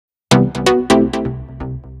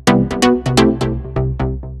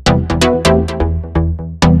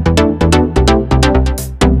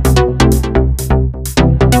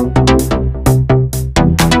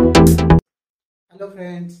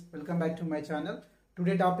Welcome back to my channel.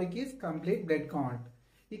 Today topic is complete blood count.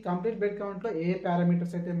 ఈ complete blood count లో ఏ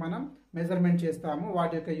parameters అయితే మనం measurement చేస్తామో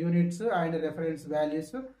వాటి యొక్క units and reference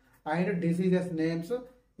values and diseases names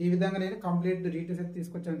ఈ విధంగా నేను కంప్లీట్ డీటెయిల్స్ అయితే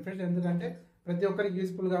తీసుకొచ్చాను ఫ్రెండ్స్. ఎందుకంటే ప్రతి ఒక్కరికి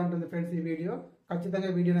యూస్ఫుల్ గా ఉంటుంది ఫ్రెండ్స్ ఈ వీడియో.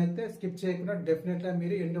 ఖచ్చితంగా వీడియోని అయితే స్కిప్ చేయకుండా డెఫినెట్గా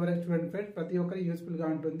మీరు ఎండ్ వరకు చూడండి ఫ్రెండ్స్. ప్రతి ఒక్కరికి యూస్ఫుల్ గా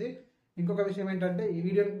ఉంటుంది. ఇంకొక విషయం ఏంటంటే ఈ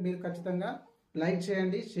వీడియోని మీరు ఖచ్చితంగా లైక్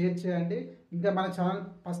చేయండి, షేర్ చేయండి. ఇంకా మన ఛానల్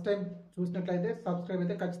ఫస్ట్ టైం చూసినట్లయితే సబ్స్క్రైబ్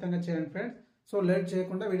అయితే ఖచ్చితంగా చేయండి ఫ్రెండ్స్. సో లేట్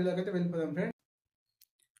చేయకుండా వీడియోలోకి అయితే వెళ్ళిపోదాం friends.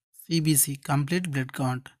 CBC complete blood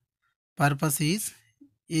count. Purpose is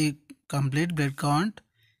a complete blood count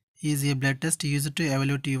is a blood test used to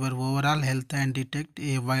evaluate your overall health and detect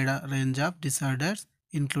a wide range of disorders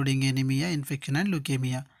including anemia, infection and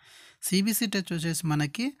leukemia. CBC test వచ్చేసి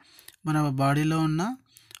మనకి మన బాడీలో ఉన్న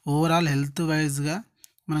overall health వైజ్గా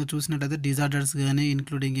మనకు చూసినట్లయితే disorders కానీ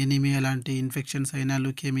including anaemia లాంటి ఇన్ఫెక్షన్స్ అయినా,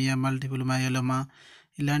 లుకేమియా, మల్టిపుల్ మయోలోమా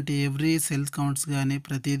ఇలాంటి ఎవ్రీ సెల్స్ కౌంట్స్ కానీ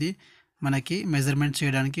ప్రతిదీ మనకి మెజర్మెంట్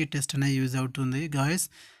చేయడానికి ఈ టెస్ట్ అనేది యూజ్ అవుతుంది గాయస్.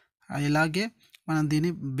 ఇలాగే మనం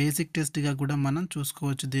దీన్ని బేసిక్ టెస్ట్గా కూడా మనం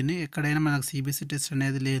చూసుకోవచ్చు. దీన్ని ఎక్కడైనా మనకు CBC టెస్ట్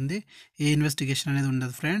అనేది లేనిది ఏ ఇన్వెస్టిగేషన్ అనేది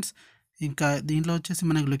ఉండదు ఫ్రెండ్స్. ఇంకా దీంట్లో వచ్చేసి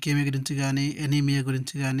మనకు లుకేమియా గురించి కానీ, ఎనీమియా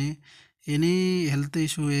గురించి కానీ, ఎనీ హెల్త్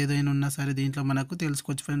ఇష్యూ ఏదైనా ఉన్నా సరే దీంట్లో మనకు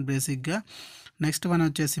తెలుసుకోవచ్చు ఫ్రెండ్స్ బేసిక్గా. నెక్స్ట్ వన్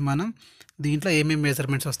వచ్చేసి మనం దీంట్లో ఏమేమి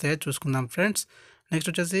మెజర్మెంట్స్ వస్తాయో చూసుకుందాం ఫ్రెండ్స్.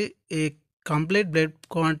 నెక్స్ట్ వచ్చేసి ఏ complete blood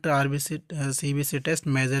count CBC test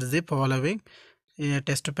measures the following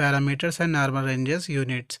test parameters and normal ranges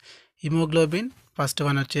units. Hemoglobin first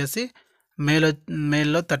one వచ్చేసి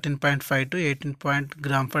మేల్లో 13.5 to 18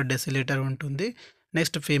 గ్రామ్ పర్ డెసిలీటర్ ఉంటుంది.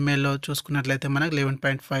 నెక్స్ట్ ఫీమేల్లో చూసుకున్నట్లయితే మనకు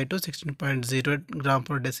 11.5 to 16.0 గ్రామ్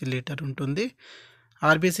పర్ డెసిలీటర్ ఉంటుంది.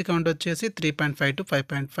 RBC కౌంట్ వచ్చేసి 3.5 to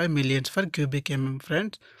 5.5 millions for cubic MM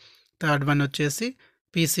friends. Third one వచ్చేసి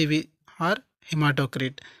PCV are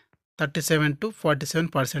హిమాటోక్రిట్ 37 to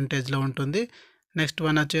 47% ఉంటుంది. Next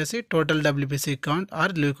one వచ్చేసి total WBC count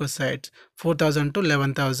are ల్యూకోసైడ్స్ 4000 to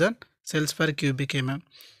 11,000 cells per cubic MM.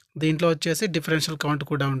 దీంట్లో వచ్చేసి డిఫరెన్షియల్ కౌంట్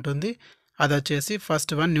కూడా ఉంటుంది. అది వచ్చేసి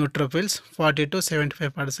first one neutrophils 40 to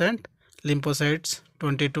 75%, lymphocytes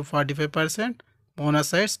 20 to 45%,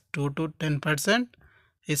 మోనోసైడ్స్ 2 to 10%,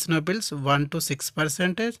 eosinophils 1 to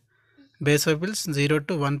 6%, basophils 0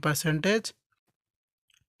 to 1%.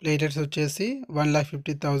 Platelets వచ్చేసి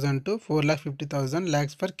 1,50,000 to 4,50,000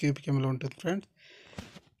 lakhs per cubic ML ఉంటుంది ఫ్రెండ్స్.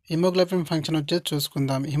 హిమోగ్లోబిన్ ఫంక్షన్ వచ్చేసి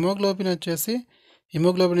చూసుకుందాం.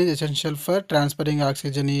 Haemoglobin is essential for transferring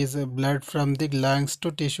oxygen is blood from the lungs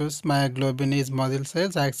to tissues. Myoglobin is muscle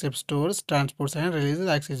cells accept stores transports and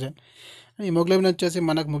releases oxygen. Haemoglobin వచ్చేసి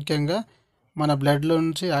మనకు ముఖ్యంగా మన బ్లడ్లో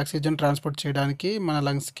నుంచి oxygen transport చేయడానికి, మన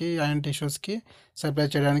లంగ్స్కి అండ్ టిష్యూస్కి సప్లై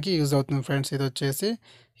చేయడానికి యూజ్ అవుతుంది ఫ్రెండ్స్. ఇది వచ్చేసి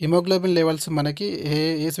హిమోగ్లోబిన్ లెవెల్స్ మనకి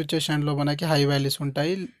ఏ సిచ్యుయేషన్లో మనకి హై వాల్యూస్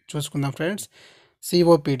ఉంటాయి చూసుకుందాం ఫ్రెండ్స్.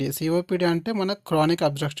 సిఓపిడి అంటే మన chronic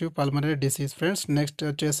obstructive pulmonary disease friends. Next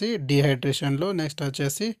వచ్చేసి డిహైడ్రేషన్లో, నెక్స్ట్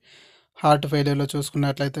వచ్చేసి హార్ట్ ఫెయిల్యూర్లో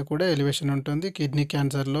చూసుకున్నట్లయితే కూడా ఎలివేషన్ ఉంటుంది. కిడ్నీ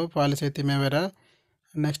క్యాన్సర్లో పాలిసైథీమియా వెరా,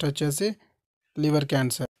 నెక్స్ట్ వచ్చేసి లివర్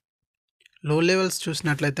క్యాన్సర్. లో లెవెల్స్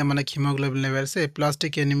చూసినట్లయితే మనకి haemoglobin levels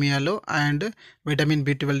aplastic ఎనిమియాలో and vitamin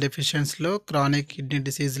B12 డెఫిషియన్సీలో, chronic kidney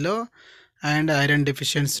డిసీజ్లో and iron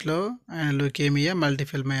డెఫిషియన్సీలో and leukaemia,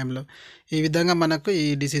 multiple మయోలోమా ఈ విధంగా మనకు ఈ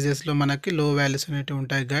డిసీజెస్లో మనకి లో వాల్యూస్ అనేవి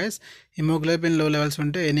ఉంటాయి గైస్. హిమోగ్లోబిన్ లో లెవెల్స్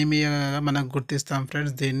ఉంటే ఎనీమియాగా మనకు గుర్తిస్తాం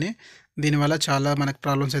ఫ్రెండ్స్. దీనివల్ల చాలా మనకు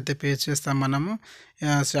ప్రాబ్లమ్స్ అయితే ఫేస్ చేస్తాం మనము.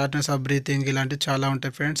 షార్ట్నెస్ ఆఫ్ బ్రీతింగ్ ఇలాంటివి చాలా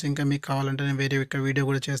ఉంటాయి ఫ్రెండ్స్. ఇంకా మీకు కావాలంటే నేను వేరే ఇక్కడ వీడియో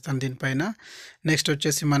కూడా చేస్తాను దీనిపైన. నెక్స్ట్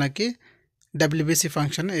వచ్చేసి మనకి WBC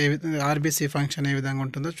ఫంక్షన్ RBC ఫంక్షన్ ఏ విధంగా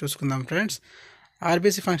ఉంటుందో చూసుకుందాం ఫ్రెండ్స్.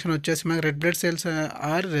 RBC ఫంక్షన్ వచ్చేసి మనకి red blood cells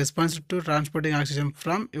are responsible to transporting oxygen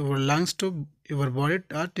from your lungs to your body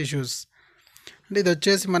are tissues. అంటే ఇది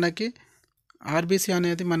వచ్చేసి మనకి RBC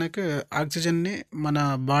అనేది మనకు ఆక్సిజన్ని మన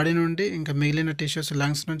బాడీ నుండి ఇంకా మిగిలిన టిష్యూస్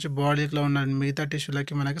లంగ్స్ నుంచి బాడీలో ఉన్న మిగతా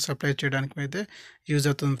టిష్యూలకి మనకి సప్లై చేయడానికి అయితే యూజ్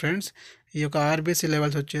అవుతుంది ఫ్రెండ్స్. ఈ యొక్క RBC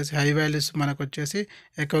లెవెల్స్ వచ్చేసి హై వాల్యూస్ మనకు వచ్చేసి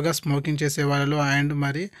ఎక్కువగా స్మోకింగ్ చేసే వాళ్ళలో అండ్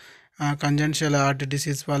మరి కంజెన్షియల్ హార్ట్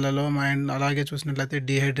డిసీజ్ వాళ్ళలో అండ్ అలాగే చూసినట్లయితే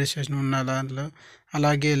డిహైడ్రేషన్ ఉన్న దాంట్లో,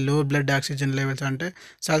 అలాగే లో బ్లడ్ ఆక్సిజన్ లెవెల్స్ అంటే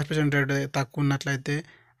సాచురేషన్ రేట్ తక్కువ ఉన్నట్లయితే,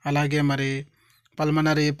 అలాగే మరి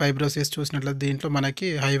పల్మనరీ ఫైబ్రోసిస్ చూసినట్లయితే దీంట్లో మనకి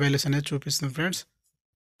హై వాల్యూస్ అనేది చూపిస్తుంది ఫ్రెండ్స్.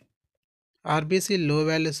 RBC లో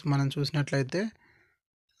వాల్యూస్ మనం చూసినట్లయితే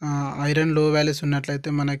ఐరన్ లో వాల్యూస్ ఉన్నట్లయితే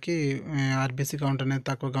మనకి RBC కౌంట్ అనేది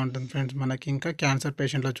తక్కువగా ఉంటుంది ఫ్రెండ్స్. మనకి ఇంకా క్యాన్సర్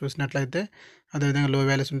పేషెంట్లో చూసినట్లయితే అదేవిధంగా లో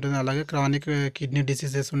వాల్యూస్ ఉంటుంది. అలాగే క్రానిక్ కిడ్నీ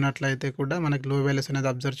డిసీజెస్ ఉన్నట్లయితే కూడా మనకి లో వాల్యూస్ అనేది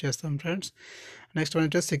అబ్జర్వ్ చేస్తాం ఫ్రెండ్స్. నెక్స్ట్ వన్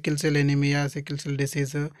వచ్చేసి sickle cell anaemia, sickle cell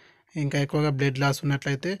disease, ఇంకా ఎక్కువగా బ్లడ్ లాస్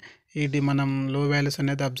ఉన్నట్లయితే ఇది మనం లో వాల్యూస్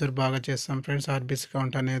అనేది అబ్జర్వ్ బాగా చేస్తాం ఫ్రెండ్స్ RBC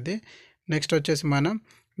కౌంట్ అనేది. నెక్స్ట్ వచ్చేసి మనం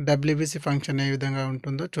డబ్ల్యూబీసీ ఫంక్షన్ ఏ విధంగా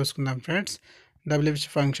ఉంటుందో చూసుకుందాం friends. WBC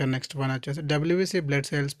function next one వచ్చేసి WBC blood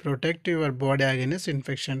cells protect your body against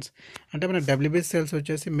infections. అంటే మన డబ్ల్యూబీసీ సెల్స్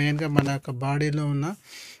వచ్చేసి మెయిన్గా మన యొక్క బాడీలో ఉన్న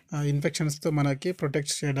ఇన్ఫెక్షన్స్తో మనకి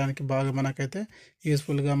ప్రొటెక్ట్ చేయడానికి బాగా మనకైతే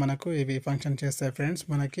యూస్ఫుల్గా మనకు ఇవి ఫంక్షన్ చేస్తాయి ఫ్రెండ్స్.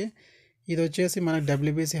 మనకి ఇది వచ్చేసి మన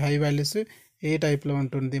డబ్ల్యూబీసీ హై వాల్యూస్ ఏ టైప్లో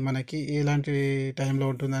ఉంటుంది, మనకి ఎలాంటి టైంలో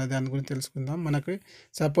ఉంటుంది అనే దాని గురించి తెలుసుకుందాం. మనకి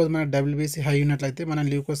సపోజ్ మన డబ్ల్యూబీసీ హై ఉన్నట్లయితే మనం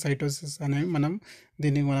ల్యూకోసైటోసిస్ అనేవి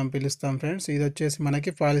దీన్ని మనం పిలుస్తాం ఫ్రెండ్స్. ఇది వచ్చేసి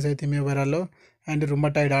మనకి పాలిసైథీమియా వరాలో అండ్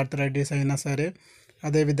రుమటాయిడ్ ఆర్థరైటిస్ అయినా సరే,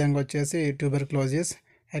 అదేవిధంగా వచ్చేసి tuberculosis,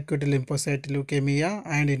 acute lymphocyte leukaemia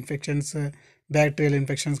and infections, bacterial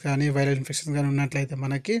infections కానీ వైరల్ ఇన్ఫెక్షన్స్ కానీ ఉన్నట్లయితే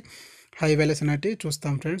మనకి హై వాల్యూస్ అనేటివి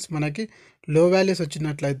చూస్తాం ఫ్రెండ్స్. మనకి లో వాల్యూస్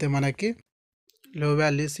వచ్చినట్లయితే మనకి లో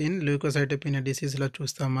వాల్యూస్ ఇన్ ల్యూకోసైటోపినియా డిసీజ్లో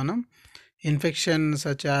చూస్తాం మనం. Infection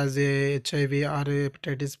such as HIV are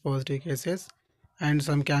hepatitis positive cases and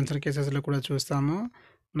some cancer కేసెస్లో కూడా చూస్తాము.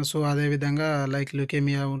 సో అదేవిధంగా లైక్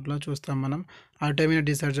ల్యూకేమియాలో చూస్తాం మనం. ఆటోఇమ్యూన్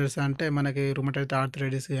డిసార్డర్స్ అంటే మనకి రుమటాయిడ్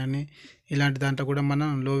ఆర్థరైటిస్ కానీ ఇలాంటి దాంట్లో కూడా మనం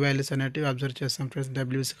లో వాల్యూస్ అనేటివి అబ్జర్వ్ చేస్తాం ఫ్రెండ్స్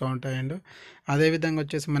డబ్ల్యూసీ కౌంట్. అండ్ అదేవిధంగా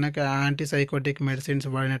వచ్చేసి మనకి యాంటీసైకోటిక్ మెడిసిన్స్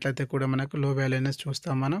వాడినట్లయితే కూడా మనకు లో వాల్యూ అనేది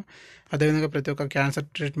చూస్తాం మనం. అదేవిధంగా ప్రతి ఒక్క క్యాన్సర్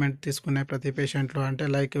ట్రీట్మెంట్ తీసుకునే ప్రతి పేషెంట్లో అంటే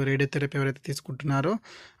లైక్ రేడియోథెరపీ ఎవరైతే తీసుకుంటున్నారో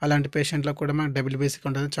అలాంటి పేషెంట్లో కూడా మనకు డబ్ల్యూబీసీ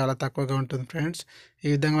కౌంట్ అనేది చాలా తక్కువగా ఉంటుంది ఫ్రెండ్స్. ఈ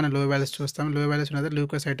విధంగా మనం లో వాల్యూస్ చూస్తాం. లో వాల్యూస్ అనేది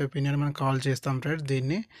ల్యూకోసైటోపినియా మనం కాల్ చేస్తాం ఫ్రెండ్స్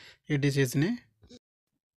దీన్ని, ఈ డిసీజ్ని.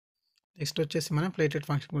 నెక్స్ట్ వచ్చేసి మనం ప్లేటెడ్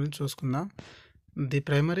ఫంక్షన్ గురించి చూసుకుందాం. The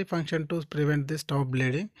primary function to prevent the stop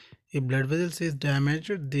bleeding. ఈ blood vessels is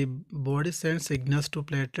damaged, the body send signals to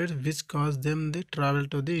platelets which cause them the travel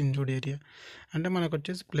to the injured area. అంటే మనకు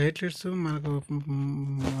వచ్చేసి ప్లేట్లెట్స్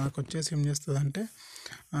మనకు వచ్చేసి ఏం చేస్తుంది అంటే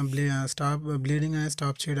బ్లీడింగ్ అనేది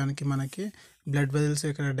స్టాప్ చేయడానికి మనకి బ్లడ్ వెజల్స్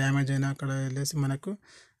ఇక్కడ డ్యామేజ్ అయినా అక్కడ వెళ్ళేసి మనకు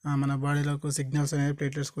మన బాడీలోకి సిగ్నల్స్ అనేది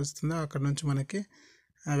ప్లేట్లెట్స్కి వస్తుందో అక్కడ నుంచి మనకి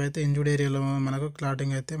అవైతే ఇంజూర్డ్ ఏరియాలో మనకు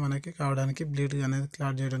క్లాటింగ్ అయితే మనకి కావడానికి బ్లీడ్ అనేది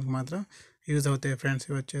క్లాట్ చేయడానికి మాత్రం యూజ్ అవుతాయి ఫ్రెండ్స్.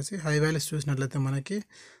 ఇవి వచ్చేసి హై వాల్యూస్ చూసినట్లయితే మనకి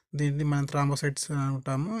దీన్ని మనం థ్రాంబోసైట్స్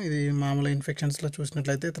అంటాము. ఇది మామూలు ఇన్ఫెక్షన్స్లో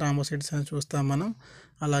చూసినట్లయితే థ్రాంబోసైట్స్ అని చూస్తాం మనం.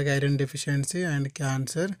 అలాగే iron deficiency and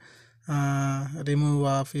cancer, remove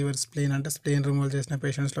of your spleen అంటే స్ప్లీన్ రిమూవ్ చేసిన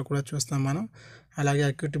పేషెంట్స్లో కూడా చూస్తాం మనం. అలాగే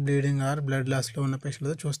అక్యూట్ బ్లీడింగ్ ఆర్ బ్లడ్ లాస్లో ఉన్న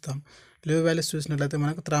పేషెంట్స్లో చూస్తాం. లో వాల్యూస్ చూసినట్లయితే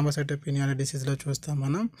మనకు థ్రాంబోసైటోపినియా అనే డిసీజ్లో చూస్తాం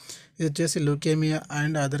మనం. ఇది వచ్చేసి ల్యూకేమియా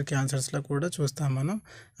అండ్ అదర్ క్యాన్సర్స్లో కూడా చూస్తాం మనం.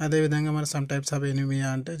 అదేవిధంగా మనం సమ్ టైప్స్ ఆఫ్ ఎనిమియా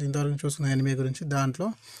అంటే ఇంతవరకు చూసుకున్న ఎనిమియా గురించి దాంట్లో.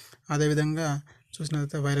 అదేవిధంగా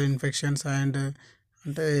చూసినట్లయితే వైరల్ ఇన్ఫెక్షన్స్ అండ్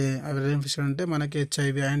అంటే వైరల్ ఇన్ఫెక్షన్ అంటే మనకి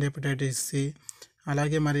హెచ్ఐవి అండ్ హెపటైటిస్ సి.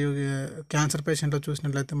 అలాగే మరియు క్యాన్సర్ పేషెంట్లో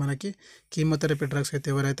చూసినట్లయితే మనకి కీమోథెరపీ డ్రగ్స్ అయితే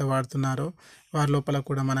ఎవరైతే వాడుతున్నారో వారి లోపల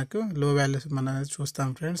కూడా మనకు లో వాల్యూస్ మనం చూస్తాం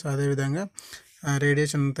ఫ్రెండ్స్. అదేవిధంగా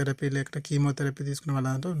రేడియేషన్ థెరపీ లేకపోతే కీమోథెరపీ తీసుకునే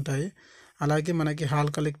వాళ్ళంతా ఉంటాయి. అలాగే మనకి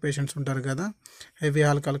ఆల్కహాలిక్ పేషెంట్స్ ఉంటారు కదా, హెవీ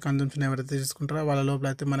ఆల్కహాల్ కన్జంప్షన్ ఎవరైతే తీసుకుంటారో వాళ్ళ లోపల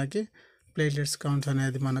అయితే మనకి ప్లేట్లెట్స్ కౌంట్స్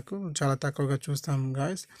అనేది మనకు చాలా తక్కువగా చూస్తాం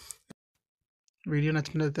గాయస్. వీడియో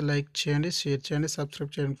నచ్చినట్లయితే లైక్ చేయండి, షేర్ చేయండి,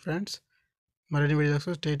 సబ్స్క్రైబ్ చేయండి ఫ్రెండ్స్. మరిన్ని videos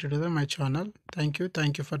stay tuned to my channel.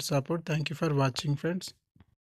 Thank you for support. Thank you for watching friends.